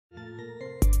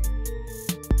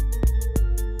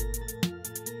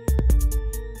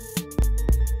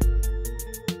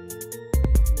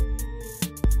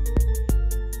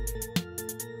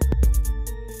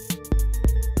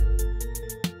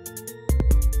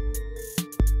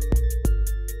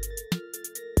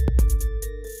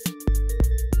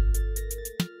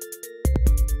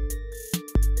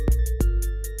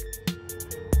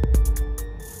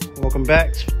Welcome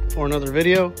back for another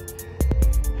video.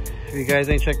 If you guys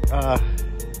ain't checked the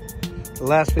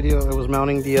last video, it was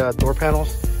mounting the door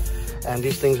panels, and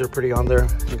these things are pretty on there.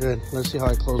 Good. Let's see how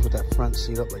I close with that front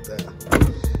seat up like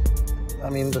that. I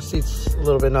mean, the seat's a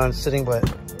little bit non-sitting, but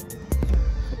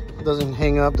it doesn't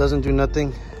hang up, doesn't do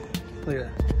nothing. Look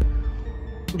at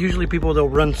that. Usually people, they'll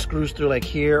run screws through like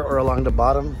here or along the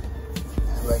bottom.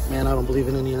 Like, man, I don't believe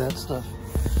in any of that stuff.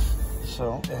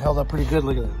 So it held up pretty good.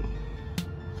 Look at that.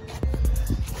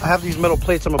 I have these metal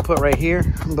plates I'm gonna put right here,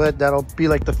 but that'll be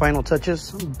like the final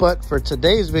touches. But for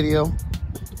today's video,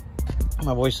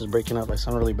 my voice is breaking up. I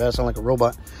sound really bad. I sound like a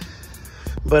robot.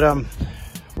 But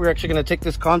we're actually gonna take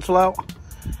this console out,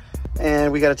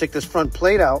 and we got to take this front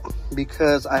plate out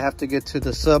because I have to get to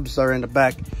the subs that are in the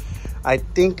back. I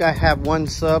think I have one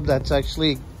sub that's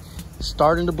actually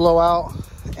starting to blow out,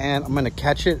 and I'm gonna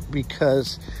catch it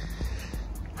because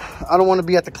I don't want to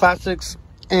be at the classics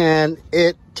and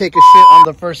it take a shit on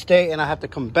the first day, and I have to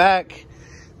come back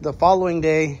the following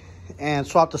day and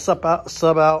swap the sub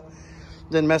out,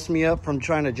 then mess me up from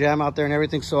trying to jam out there and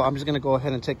everything. So I'm just gonna go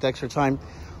ahead and take the extra time,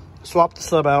 swap the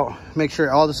sub out, make sure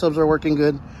all the subs are working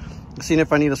good, seeing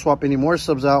if I need to swap any more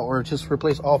subs out or just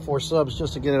replace all 4 subs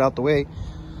just to get it out the way.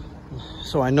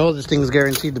 So I know this thing is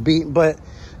guaranteed to beat, but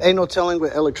ain't no telling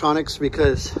with electronics,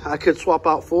 because I could swap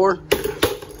out 4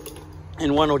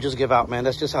 and one will just give out, man.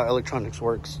 That's just how electronics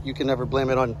works. You can never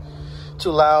blame it on too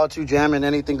loud, too jamming,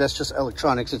 anything. That's just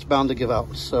electronics. It's bound to give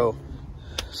out. So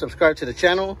subscribe to the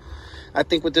channel. I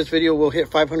think with this video we'll hit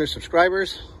 500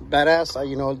 subscribers. Badass.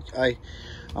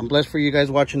 I'm blessed for you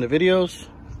guys watching the videos.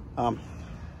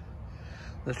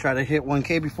 Let's try to hit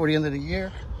 1K before the end of the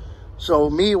year.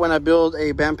 So me, when I build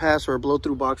a band pass or a blow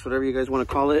through box, whatever you guys want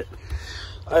to call it,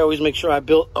 I always make sure I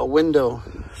build a window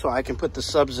so I can put the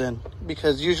subs in,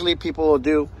 because usually people will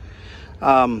do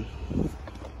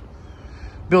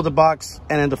build a box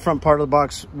and then the front part of the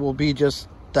box will be just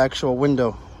the actual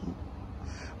window,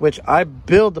 which I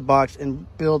build the box and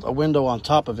build a window on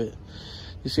top of it.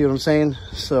 You see what I'm saying?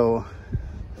 So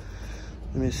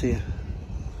let me see.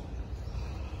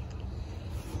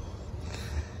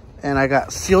 And I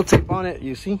got seal tape on it,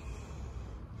 you see?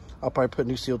 I'll probably put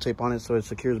new seal tape on it so it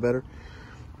secures better.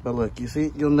 But look, you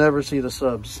see, you'll never see the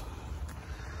subs.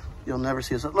 You'll never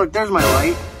see a sub. Look, there's my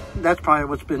light. That's probably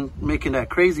what's been making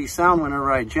that crazy sound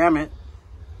whenever I jam it.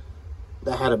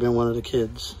 That had to been one of the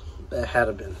kids. That had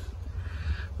to been.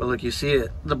 But look, you see it.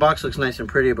 The box looks nice and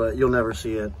pretty, but you'll never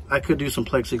see it. I could do some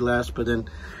plexiglass, but then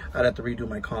I'd have to redo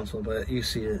my console, but you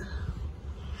see it.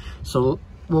 So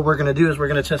what we're gonna do is we're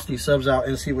gonna test these subs out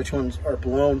and see which ones are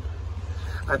blown.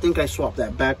 I think I swapped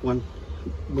that back one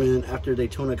after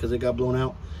Daytona because it got blown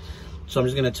out. So I'm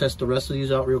just gonna test the rest of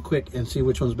these out real quick and see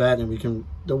which one's bad, and we can,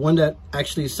 the one that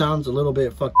actually sounds a little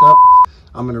bit fucked up,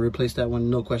 I'm gonna replace that one,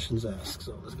 no questions asked.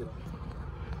 So let's get on.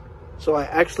 So I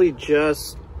actually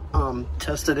just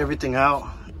tested everything out,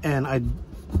 and I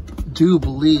do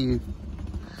believe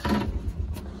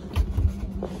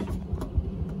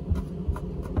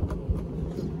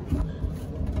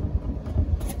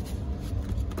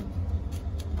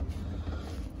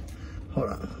hold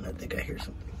on, I think I hear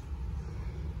something.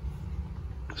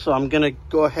 So I'm gonna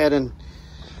go ahead, and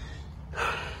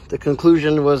the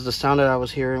conclusion was the sound that I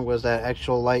was hearing was that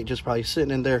actual light just probably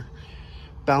sitting in there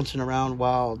bouncing around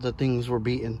while the things were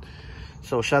beating.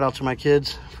 So shout out to my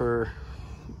kids for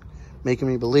making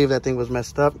me believe that thing was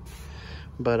messed up.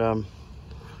 But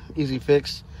easy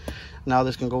fix. Now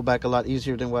this can go back a lot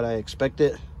easier than what I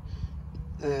expected.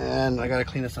 And I gotta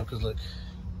clean this up because look,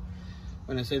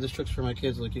 when I say this trick's for my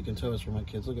kids, look, you can tell it's for my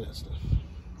kids. Look at that stuff.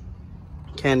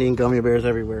 Candy and gummy bears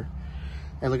everywhere.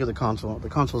 And look at the console. The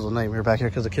console's a nightmare back here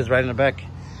because the kids right in the back,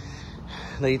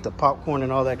 they eat the popcorn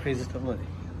and all that crazy stuff. Look.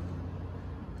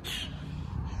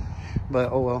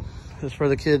 But oh well, it's for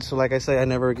the kids. So like I say, I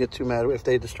never get too mad if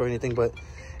they destroy anything, but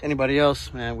anybody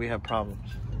else, man, we have problems.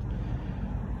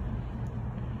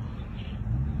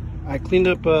 I cleaned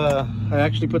up, I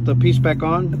actually put the piece back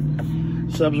on.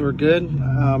 Subs were good.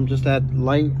 Just that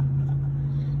light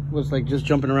was like just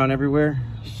jumping around everywhere.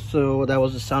 So that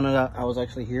was the sound that I was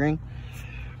actually hearing.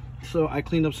 So I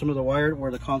cleaned up some of the wire where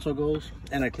the console goes,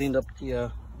 and I cleaned up the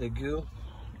goo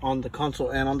on the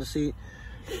console and on the seat.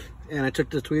 And I took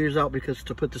the tweeters out because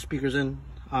to put the speakers in,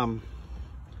 the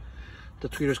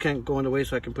tweeters can't go in the way,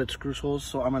 so I can put screw holes.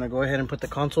 So I'm gonna go ahead and put the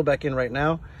console back in right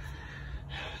now,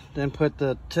 then put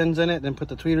the tins in it, then put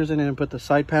the tweeters in it, and put the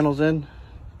side panels in,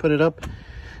 put it up,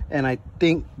 and I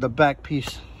think the back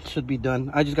piece should be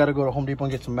done. I just got to go to Home Depot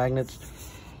and get some magnets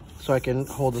so I can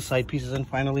hold the side pieces in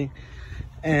finally.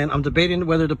 And I'm debating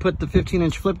whether to put the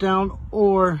 15-inch flip down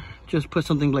or just put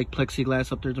something like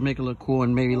plexiglass up there to make it look cool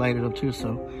and maybe light it up too.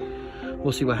 So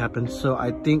we'll see what happens. So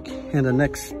I think in the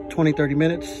next 20-30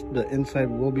 minutes, the inside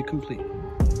will be complete.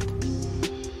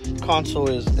 Console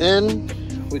is in.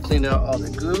 We cleaned out all the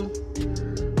goo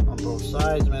on both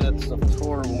sides. Man, that stuff is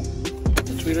horrible.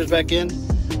 The tweeter's back in.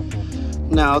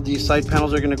 Now these side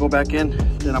panels are gonna go back in.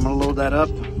 Then I'm gonna load that up.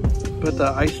 Put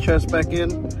the ice chest back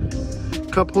in.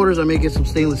 Cup holders, I may get some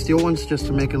stainless steel ones just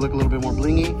to make it look a little bit more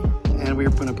blingy. And we're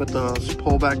gonna put the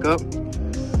pole back up.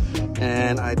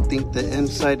 And I think the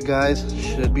inside, guys,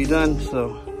 should be done.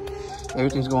 So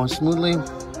everything's going smoothly.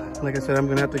 Like I said, I'm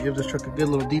gonna have to give this truck a good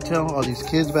little detail. All these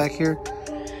kids back here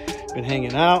been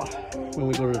hanging out when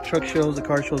we go to the truck shows, the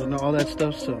car shows, and all that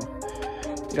stuff. So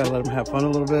gotta let them have fun a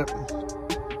little bit.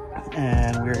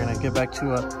 And we're gonna get back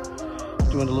to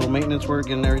doing a little maintenance work,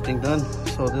 getting everything done.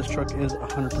 So this truck is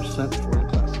 100% for the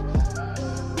class.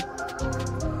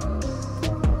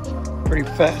 Pretty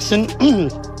fast and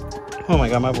oh my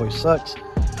god, my voice sucks.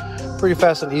 Pretty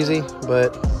fast and easy.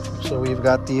 But so we've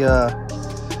got the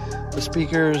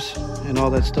speakers and all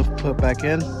that stuff put back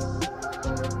in.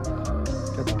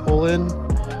 Got the pole in.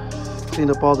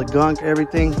 Cleaned up all the gunk,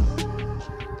 everything.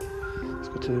 Let's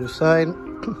go to the side.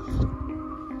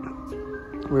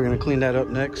 We're gonna clean that up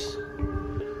next.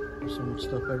 There's so much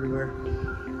stuff everywhere.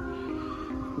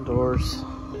 Doors.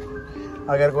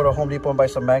 I gotta go to Home Depot and buy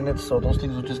some magnets, so those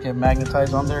things will just get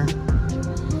magnetized on there.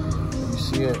 You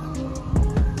see it.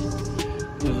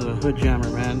 This is a hood jammer,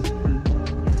 man.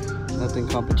 Nothing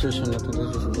competition, nothing.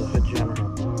 This is a hood jammer.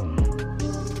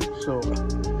 So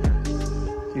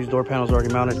these door panels are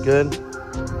already mounted good.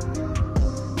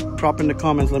 Drop in the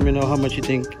comments, let me know how much you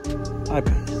think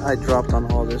I dropped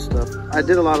on all this stuff. I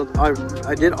did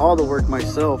all the work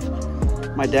myself.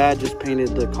 My dad just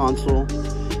painted the console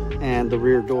and the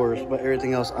rear doors, but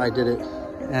everything else I did it.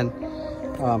 And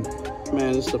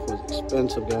man, this stuff was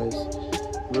expensive, guys.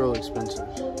 Real expensive.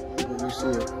 But you see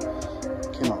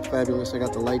it came out fabulous. I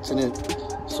got the lights in it,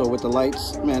 so with the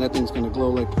lights, man, that thing's gonna glow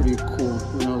like pretty cool,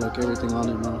 you know, like everything on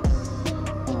it now.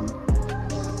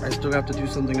 I still have to do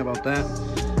something about that.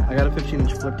 I got a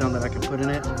 15-inch flip down that I can put in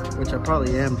it, which I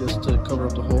probably am, just to cover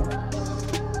up the hole.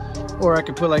 Or I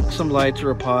could put like some lights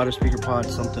or a pod or speaker pod,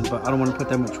 something, but I don't want to put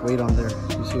that much weight on there.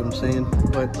 You see what I'm saying?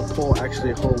 But the pole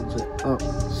actually holds it up,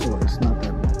 so it's not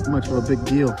that much of a big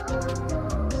deal.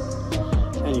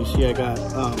 And you see I got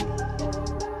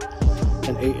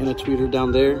an 8 and a tweeter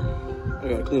down there. I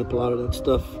gotta clean up a lot of that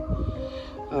stuff.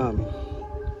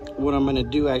 What I'm gonna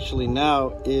do actually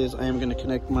now is I am gonna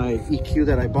connect my EQ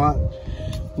that I bought,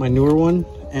 my newer one,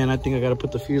 and I think I gotta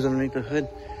put the fuse underneath the hood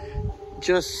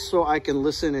just so I can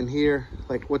listen and hear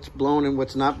like what's blown and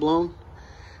what's not blown.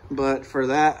 But for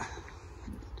that,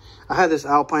 I had this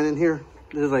Alpine in here.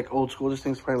 This is like old school. This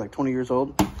thing's probably like 20 years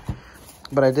old.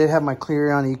 But I did have my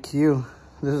Clarion EQ.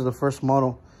 This is the first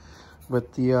model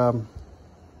with the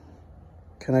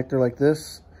connector like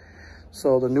this.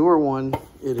 So the newer one,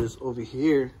 it is over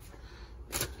here.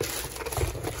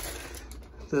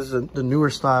 This is the newer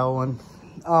style one.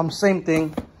 Same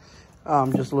thing,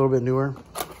 just a little bit newer.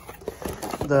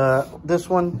 This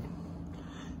one,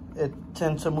 it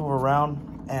tends to move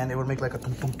around and it would make like a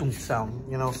tum tum tum sound,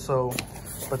 you know. So,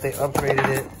 but they upgraded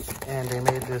it and they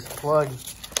made this plug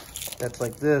that's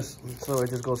like this, so it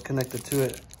just goes connected to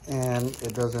it and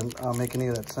it doesn't make any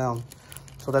of that sound.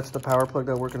 So that's the power plug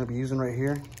that we're going to be using right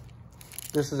here.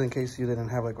 This is in case you didn't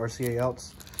have like RCA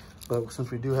outs, but since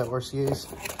we do have RCAs,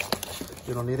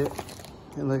 you don't need it.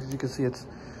 And like you can see, it's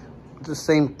the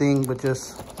same thing but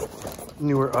just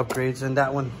newer upgrades. And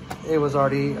that one, it was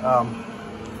already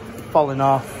falling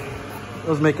off. It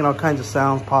was making all kinds of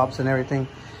sounds, pops and everything,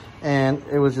 and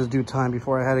it was just due time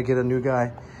before I had to get a new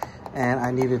guy, and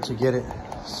I needed to get it.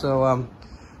 So I'm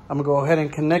gonna go ahead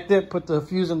and connect it, put the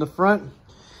fuse in the front.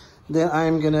 Then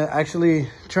I'm gonna actually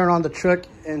turn on the truck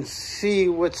and see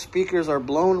what speakers are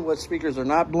blown, what speakers are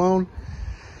not blown,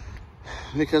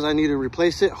 because I need to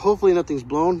replace it. Hopefully nothing's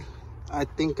blown. I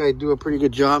think I do a pretty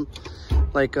good job.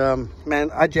 Like,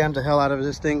 man, I jammed the hell out of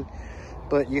this thing,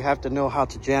 but you have to know how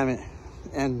to jam it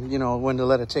and, you know, when to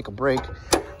let it take a break,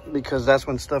 because that's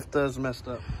when stuff does mess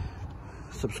up.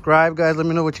 Subscribe, guys. Let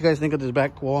me know what you guys think of this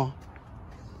back wall.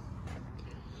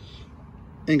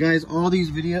 And guys, all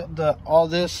these all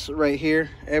this right here,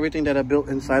 everything that I built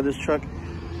inside this truck,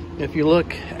 if you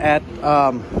look at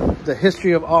the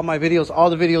history of all my videos, all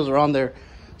the videos are on there,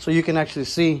 so you can actually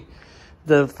see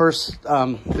the first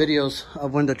videos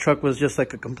of when the truck was just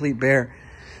like a complete bear.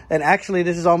 And actually,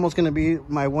 this is almost going to be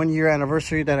my 1-year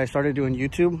anniversary that I started doing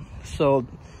YouTube. So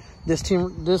this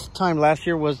time last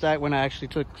year was that when I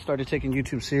actually started taking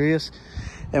YouTube serious.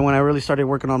 and when I really started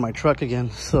working on my truck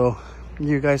again. So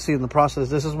you guys see in the process,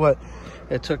 this is what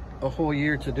it took a whole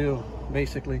year to do,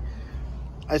 basically.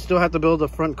 I still have to build a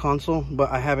front console, but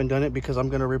I haven't done it because I'm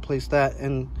going to replace that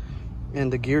in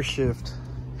the gear shift.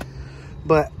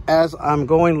 But as I'm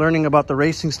learning about the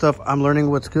racing stuff, I'm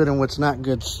learning what's good and what's not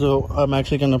good. So I'm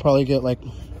actually going to probably get like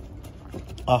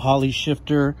a Holly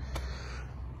shifter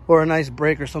or a nice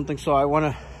brake or something. So I want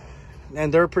to,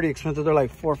 and they're pretty expensive. They're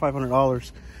like $400 or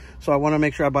 $500. So I want to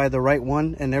make sure I buy the right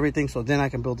one and everything. So then I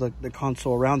can build the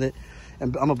console around it.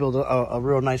 And I'm going to build a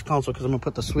real nice console because I'm going to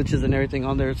put the switches and everything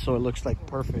on there so it looks like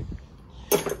perfect.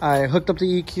 I hooked up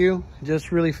the EQ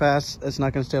just really fast. It's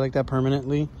not going to stay like that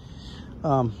permanently.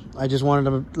 I just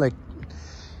wanted to like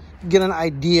get an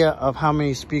idea of how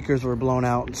many speakers were blown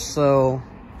out. So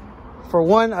for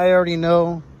one, I already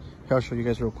know. Here, I'll show you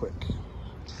guys real quick,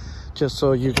 just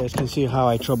so you guys can see how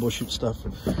I troubleshoot stuff.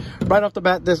 Right off the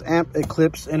bat, this amp, it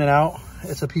clips in and out.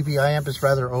 It's a PPI amp. It's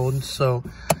rather old, so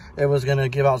it was going to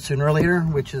give out sooner or later,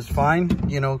 which is fine,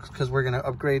 you know, because we're going to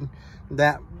upgrade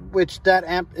that, which that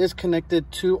amp is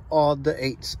connected to all the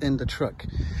 8s in the truck,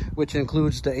 which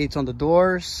includes the 8s on the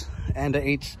doors and the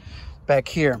 8s back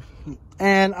here.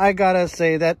 And I gotta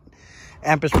say that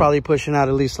amp is probably pushing out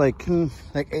at least like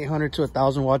 800 to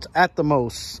 1,000 watts at the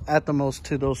most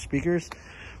to those speakers,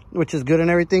 which is good and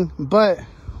everything. But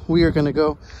we are gonna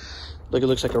go, look, it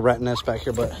looks like a rat nest back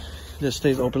here, but this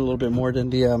stays open a little bit more than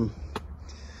the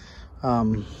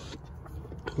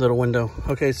little window.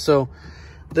 Okay, so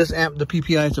this amp, the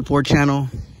PPI, it's a 4-channel.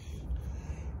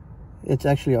 It's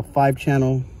actually a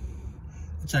 5-channel.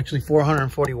 It's actually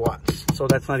 440 watts. So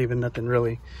that's not even nothing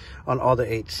really on all the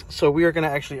 8s. So we are going to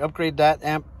actually upgrade that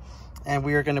amp, and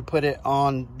we are going to put it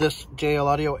on this JL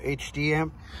Audio HD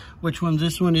amp. Which one?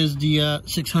 This one is the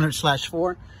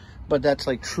 600/4, but that's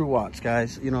like true watts,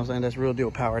 guys. You know what I'm saying? That's real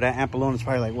deal power. That amp alone is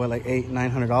probably like what, like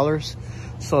 $800-900.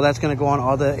 So that's going to go on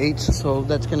all the 8s. So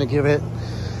that's going to give it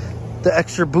the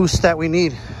extra boost that we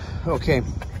need. Okay,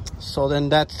 so then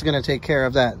that's going to take care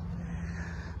of that.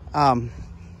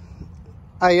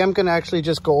 I am going to actually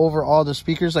just go over all the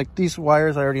speakers. Like these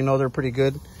wires, I already know they're pretty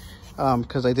good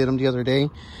because I did them the other day.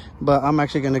 But I'm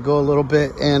actually going to go a little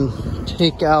bit and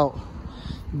take out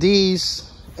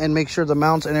these and make sure the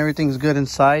mounts and everything's good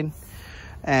inside.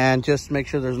 And just make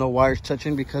sure there's no wires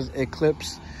touching because it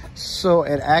clips. So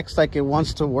it acts like it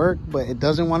wants to work, but it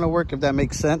doesn't want to work, if that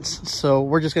makes sense. So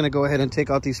we're just going to go ahead and take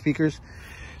out these speakers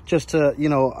just to, you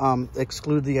know,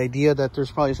 exclude the idea that there's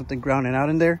probably something grounding out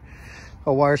in there.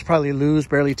 A wire's probably loose,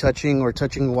 barely touching, or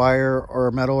touching wire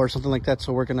or metal or something like that.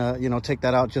 So we're gonna, you know, take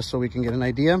that out just so we can get an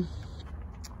idea.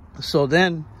 So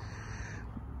then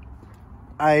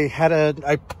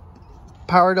I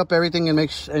powered up everything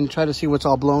and try to see what's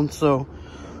all blown. So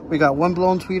we got one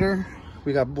blown tweeter,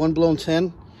 we got one blown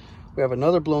 10, we have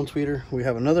another blown tweeter, we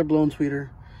have another blown tweeter,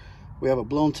 we have a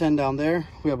blown 10 down there,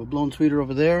 we have a blown tweeter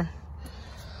over there,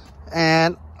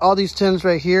 and all these 10s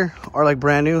right here are like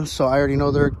brand new, so I already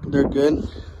know they're good.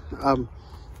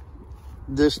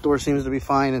 This door seems to be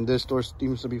fine, and this door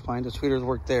seems to be fine. The tweeters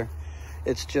work there.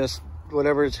 It's just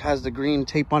whatever has the green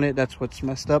tape on it, that's what's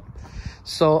messed up.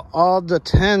 So all the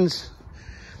 10s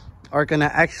are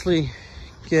gonna actually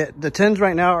get, the 10s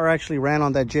right now are actually ran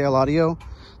on that JL Audio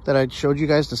that I showed you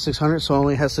guys, the 600, so it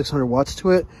only has 600 watts to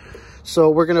it.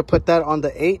 So we're gonna put that on the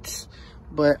 8s.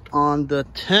 But on the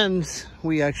 10s,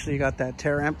 we actually got that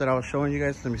Taramp that I was showing you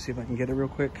guys. Let me see if I can get it real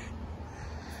quick.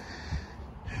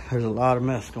 There's a lot of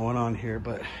mess going on here,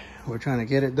 but we're trying to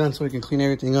get it done so we can clean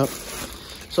everything up.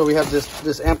 So we have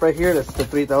this amp right here. That's the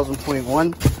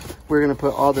 3000.1. We're going to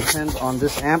put all the 10s on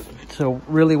this amp to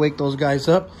really wake those guys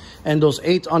up. And those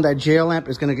 8s on that JL amp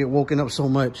is going to get woken up so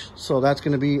much. So that's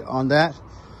going to be on that.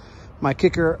 My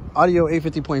Kicker Audio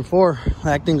 850.4,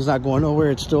 that thing's not going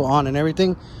nowhere. It's still on and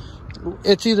everything.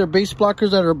 It's either bass blockers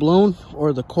that are blown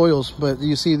or the coils, but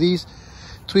you see these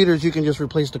tweeters, you can just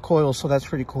replace the coils, so that's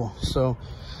pretty cool. So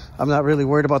I'm not really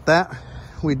worried about that.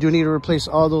 We do need to replace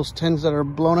all those 10s that are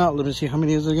blown out. Let me see, how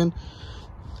many is it again?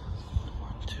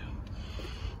 1, 2.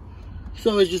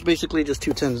 So it's just basically just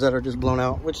 2 10s that are just blown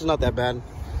out, which is not that bad.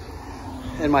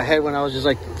 In my head, when I was just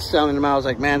like sounding them out, I was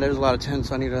like, man, there's a lot of 10s,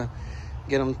 so I need to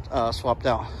get them swapped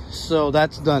out. So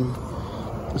that's done.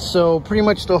 So pretty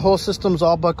much the whole system's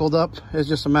all buckled up. It's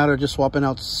just a matter of just swapping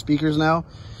out speakers now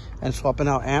and swapping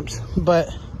out amps. But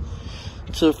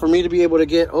so for me to be able to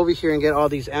get over here and get all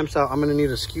these amps out, I'm going to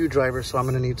need a screwdriver. So I'm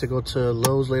going to need to go to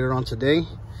Lowe's later on today,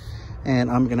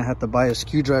 and I'm going to have to buy a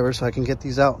screwdriver so I can get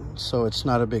these out, so it's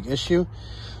not a big issue.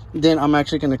 Then I'm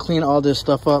actually going to clean all this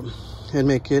stuff up and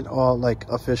make it all like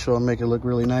official and make it look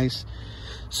really nice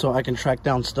so I can track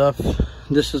down stuff.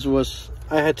 This is what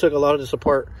I had took a lot of this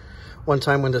apart one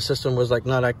time when the system was like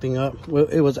not acting up.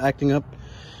 It was acting up,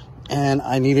 and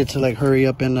I needed to like hurry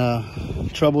up and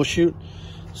troubleshoot.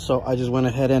 So I just went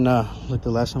ahead and like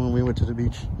the last time when we went to the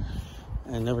beach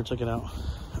and never took it out.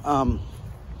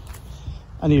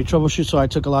 I needed to troubleshoot, so I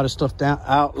took a lot of stuff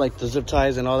out, like the zip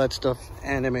ties and all that stuff,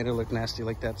 and it made it look nasty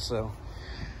like that. So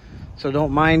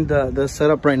don't mind the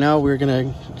setup right now. We're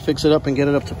gonna fix it up and get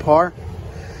it up to par.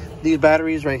 These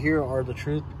batteries right here are the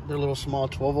truth. They're little small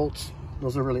 12 volts.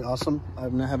 Those are really awesome. I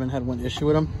haven't had one issue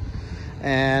with them.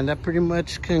 And that pretty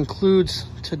much concludes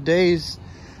today's.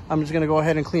 I'm just gonna go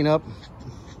ahead and clean up.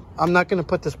 I'm not gonna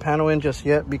put this panel in just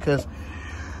yet because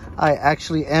I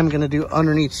actually am gonna do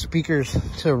underneath speakers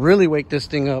to really wake this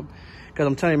thing up. Because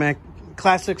I'm telling you, man,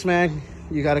 classics, man,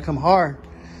 you gotta come hard.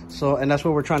 So, and that's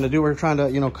what we're trying to do. We're trying to,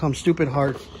 you know, come stupid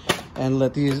hard and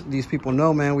let these people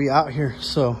know, man, we out here.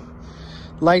 So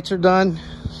lights are done,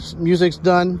 music's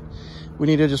done. We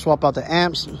need to just swap out the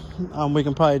amps. We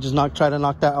can probably just try to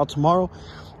knock that out tomorrow.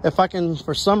 If I can,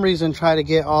 for some reason, try to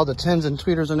get all the 10s and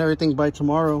tweeters and everything by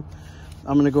tomorrow,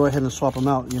 I'm gonna go ahead and swap them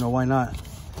out. You know, why not?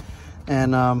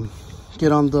 And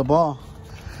get on the ball.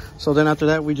 So then after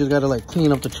that, we just gotta like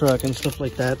clean up the truck and stuff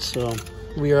like that. So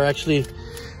we are actually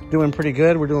doing pretty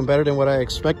good. We're doing better than what I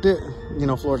expected. You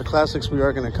know, Florida Classics, we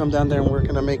are gonna come down there and we're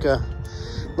gonna make a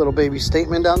little baby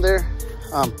statement down there.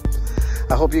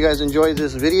 I hope you guys enjoyed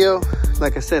this video.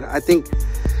 Like I said, I think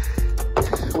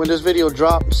when this video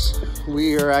drops,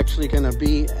 we are actually gonna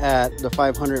be at the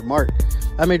 500 mark.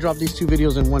 I may drop these two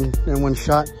videos in one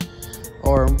shot,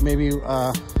 or maybe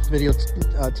video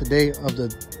today of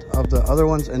the other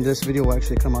ones, and this video will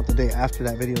actually come out the day after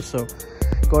that video. So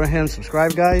go ahead and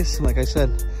subscribe, guys. Like I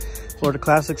said, Florida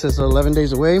Classics is 11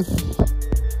 days away.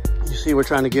 You see, we're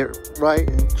trying to get right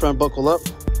and trying to buckle up.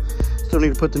 Still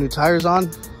need to put the new tires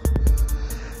on.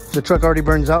 The truck already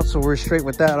burns out, so we're straight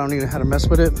with that. I don't need to how to mess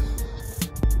with it.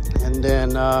 And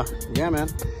then yeah, man,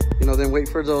 you know, then wait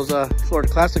for those Florida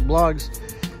Classic vlogs,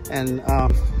 and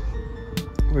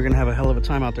we're gonna have a hell of a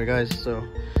time out there, guys. So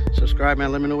subscribe,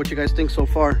 man. Let me know what you guys think so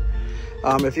far.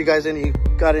 If you guys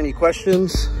got any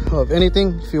questions of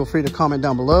anything, feel free to comment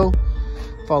down below.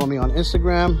 Follow me on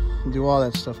Instagram, do all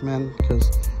that stuff, man,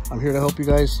 because I'm here to help you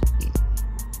guys.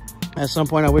 At some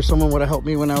point, I wish someone would have helped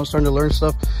me when I was starting to learn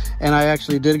stuff, and I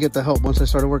actually did get the help once I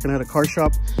started working at a car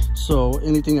shop. So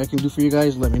anything I can do for you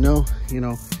guys, let me know. You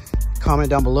know, comment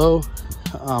down below.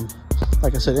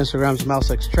 Like I said, Instagram's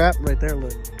MouseXTrap right there,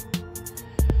 look.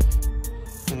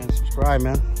 And subscribe,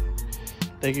 man.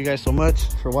 Thank you guys so much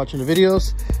for watching the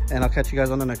videos, and I'll catch you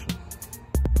guys on the next one.